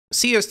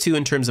CS2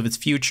 in terms of its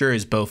future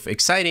is both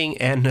exciting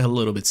and a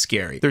little bit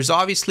scary. There's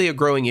obviously a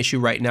growing issue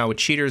right now with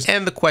cheaters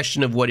and the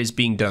question of what is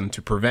being done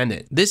to prevent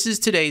it. This is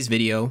today's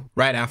video,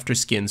 right after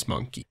Skins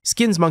Monkey.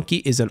 Skins Monkey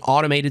is an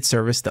automated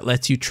service that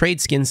lets you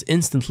trade skins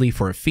instantly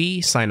for a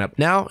fee, sign up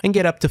now, and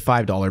get up to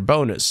 $5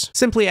 bonus.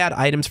 Simply add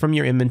items from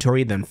your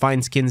inventory, then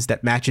find skins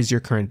that matches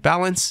your current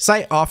balance.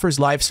 Site offers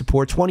live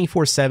support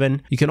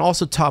 24/7. You can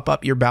also top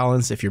up your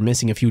balance if you're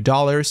missing a few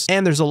dollars,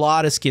 and there's a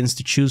lot of skins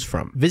to choose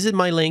from. Visit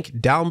my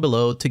link down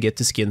below to get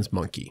to Skins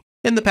Monkey.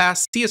 In the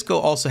past, CSGO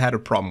also had a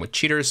problem with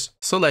cheaters,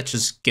 so let's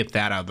just get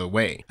that out of the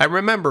way. I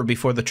remember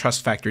before the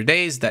Trust Factor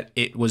days that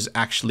it was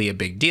actually a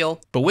big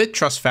deal, but with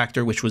Trust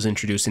Factor, which was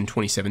introduced in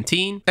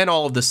 2017, and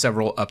all of the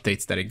several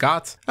updates that it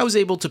got, I was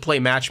able to play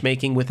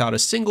matchmaking without a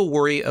single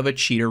worry of a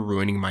cheater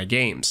ruining my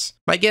games.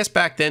 My guess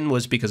back then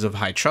was because of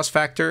high Trust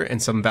Factor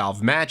and some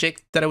Valve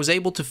magic that I was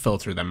able to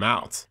filter them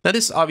out. Now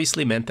this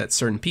obviously meant that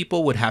certain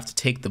people would have to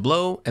take the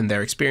blow, and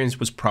their experience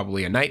was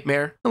probably a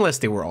nightmare, unless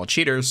they were all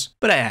cheaters,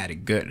 but I had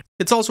it good.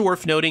 It's also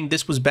worth noting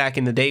this was back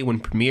in the day when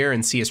Premier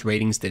and CS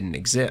ratings didn't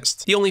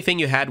exist. The only thing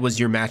you had was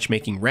your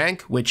matchmaking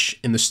rank, which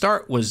in the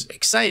start was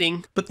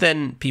exciting, but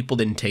then people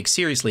didn't take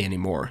seriously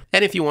anymore.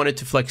 And if you wanted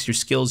to flex your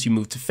skills, you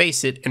moved to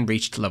Face It and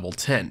reached level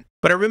 10.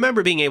 But I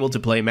remember being able to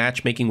play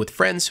matchmaking with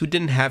friends who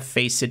didn't have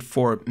Face It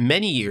for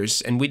many years,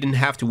 and we didn't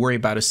have to worry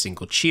about a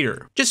single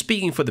cheater. Just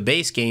speaking for the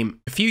base game,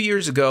 a few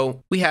years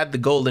ago, we had the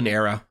golden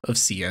era of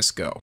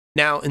CSGO.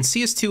 Now, in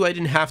CS2, I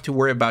didn't have to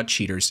worry about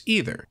cheaters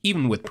either,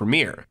 even with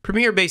Premier.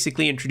 Premier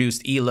basically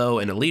introduced ELO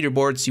and a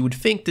leaderboard, so you would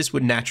think this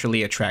would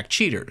naturally attract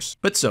cheaters.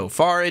 But so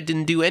far, it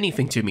didn't do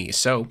anything to me,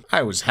 so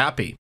I was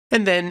happy.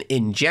 And then,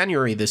 in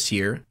January this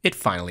year, it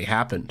finally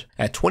happened.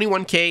 At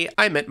 21k,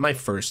 I met my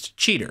first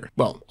cheater.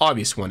 Well,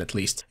 obvious one at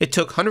least. It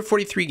took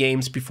 143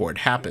 games before it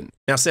happened.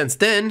 Now since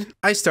then,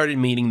 I started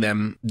meeting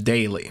them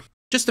daily.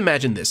 Just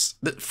imagine this,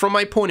 from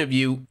my point of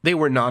view, they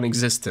were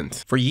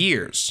non-existent for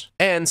years,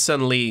 and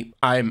suddenly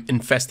I'm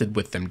infested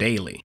with them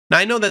daily. Now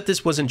I know that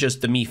this wasn't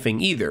just a me thing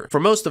either. For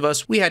most of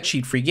us, we had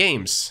cheat-free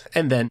games,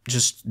 and then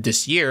just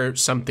this year,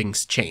 some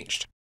things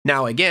changed.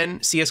 Now again,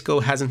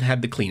 CSGO hasn't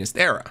had the cleanest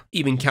era.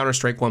 Even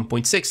Counter-Strike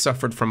 1.6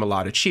 suffered from a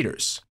lot of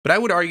cheaters. But I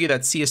would argue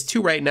that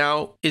CS2 right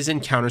now is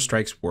in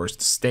Counter-Strike's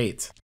worst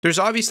state. There's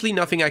obviously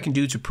nothing I can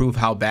do to prove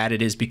how bad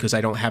it is because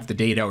I don't have the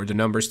data or the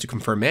numbers to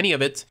confirm any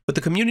of it, but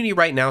the community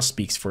right now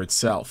speaks for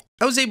itself.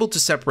 I was able to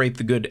separate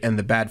the good and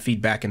the bad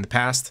feedback in the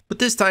past, but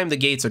this time the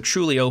gates are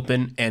truly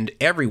open and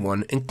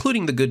everyone,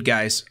 including the good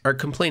guys, are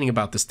complaining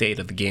about the state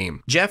of the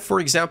game. Jeff, for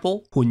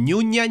example,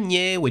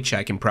 which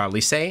I can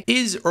proudly say,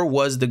 is or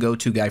was the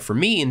go-to guy for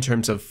me in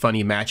terms of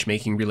funny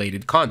matchmaking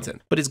related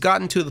content, but it's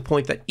gotten to the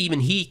point that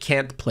even he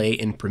can't play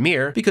in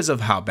Premiere because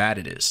of how bad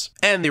it is.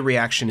 And the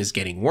reaction is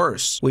getting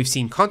worse. We've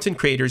seen content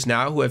creators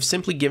now who have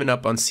simply given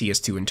up on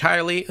CS2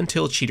 entirely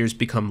until cheaters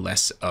become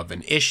less of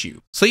an issue.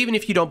 So even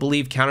if you don't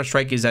believe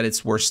Counter-Strike is at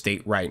its worst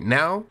state right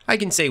now, I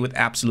can say with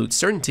absolute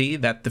certainty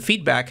that the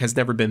feedback has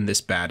never been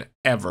this bad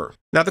ever.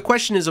 Now the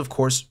question is of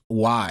course,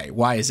 why?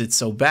 Why is it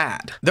so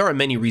bad? There are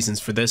many reasons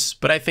for this,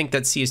 but I think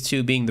that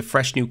CS2 being the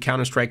fresh new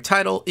Counter-Strike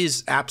title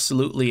is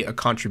absolutely a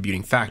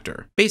contributing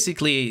factor.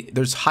 Basically,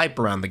 there's hype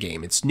around the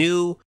game. It's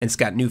new, and it's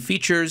got new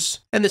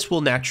features, and this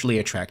will naturally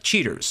attract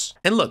cheaters.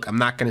 And look, I'm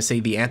not going to say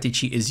the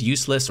anti-cheat is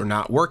useless or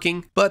not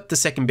working, but the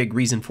second big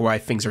reason for why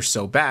things are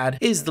so bad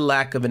is the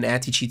lack of an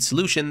anti-cheat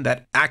solution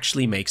that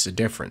actually makes a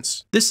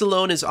difference. This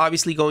alone is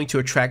obviously going to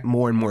attract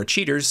more and more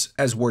cheaters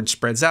as word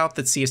spreads out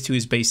that CS2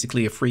 is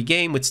basically a free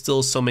game with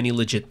still so many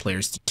legit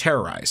players to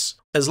terrorize.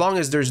 As long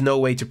as there's no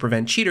way to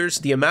prevent cheaters,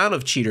 the amount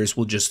of cheaters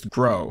will just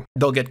grow.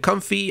 They'll get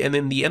comfy, and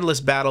in the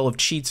endless battle of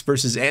cheats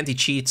versus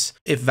anti-cheats,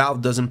 if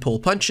Valve doesn't pull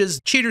punches,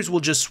 cheaters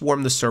will just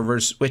swarm the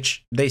servers,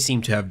 which they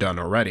seem to have done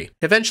already.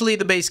 Eventually,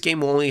 the base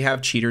game will only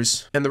have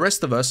cheaters, and the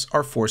rest of us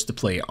are forced to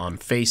play on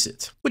Face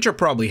It, which are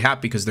probably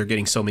happy because they're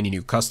getting so many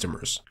new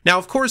customers. Now,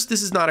 of course,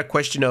 this is not a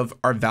question of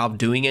are Valve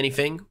doing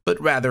anything, but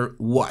rather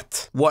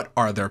what? What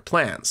are their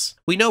plans?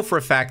 We know for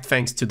a fact,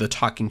 thanks to the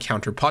Talking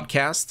Counter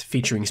podcast,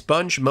 featuring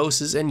Sponge,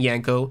 Moses, and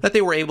Yank, that they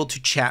were able to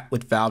chat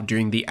with Valve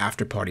during the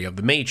after party of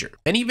the major.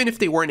 And even if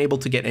they weren't able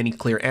to get any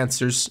clear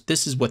answers,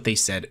 this is what they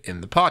said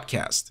in the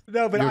podcast.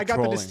 No, but You're I got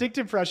trolling. the distinct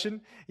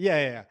impression.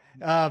 Yeah.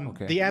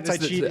 Okay. The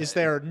anti-cheat is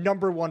their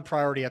number one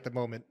priority at the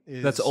moment.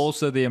 That's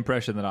also the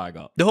impression that I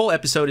got. The whole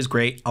episode is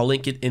great. I'll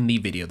link it in the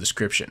video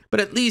description. But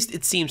at least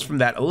it seems from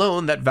that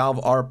alone that Valve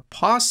are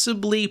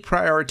possibly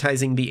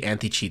prioritizing the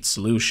anti-cheat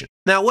solution.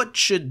 Now, what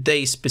should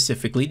they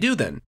specifically do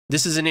then?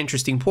 This is an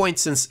interesting point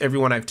since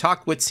everyone I've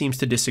talked with seems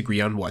to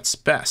disagree on what's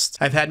best.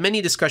 I've had many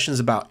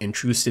discussions about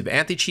intrusive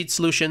anti-cheat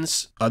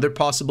solutions, other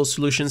possible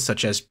solutions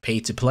such as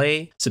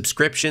pay-to-play,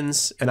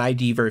 subscriptions, an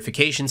ID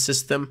verification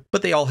system,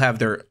 but they all have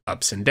their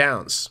ups and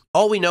downs.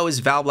 All we know is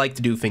Valve like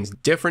to do things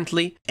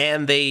differently,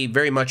 and they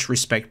very much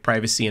respect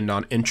privacy and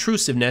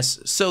non-intrusiveness,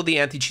 so the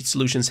anti-cheat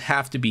solutions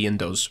have to be in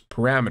those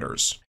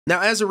parameters.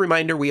 Now, as a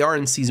reminder, we are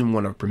in Season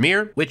 1 of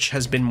Premiere, which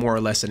has been more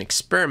or less an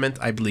experiment,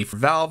 I believe, for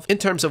Valve in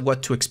terms of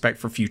what to expect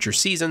for future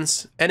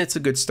seasons, and it's a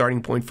good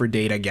starting point for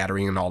data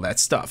gathering and all that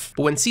stuff.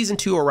 But when Season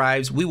 2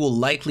 arrives, we will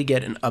likely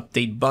get an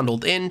update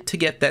bundled in to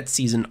get that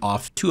season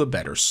off to a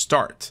better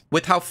start.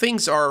 With how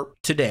things are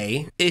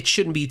today, it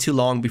shouldn't be too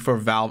long before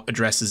Valve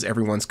addresses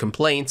everyone's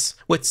complaints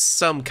with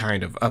some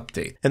kind of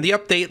update. And the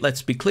update,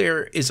 let's be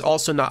clear, is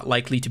also not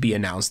likely to be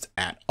announced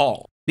at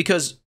all.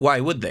 Because why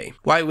would they?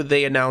 Why would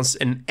they announce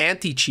an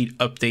anti-cheat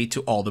update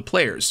to all the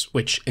players,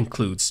 which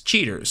includes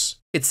cheaters?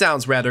 It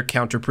sounds rather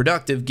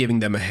counterproductive giving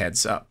them a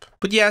heads up.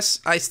 But yes,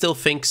 I still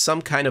think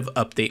some kind of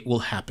update will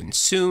happen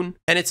soon,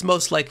 and it's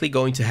most likely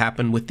going to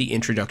happen with the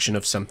introduction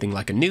of something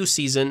like a new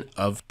season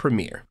of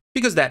Premiere,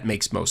 because that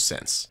makes most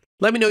sense.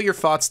 Let me know your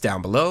thoughts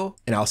down below,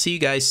 and I'll see you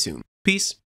guys soon. Peace.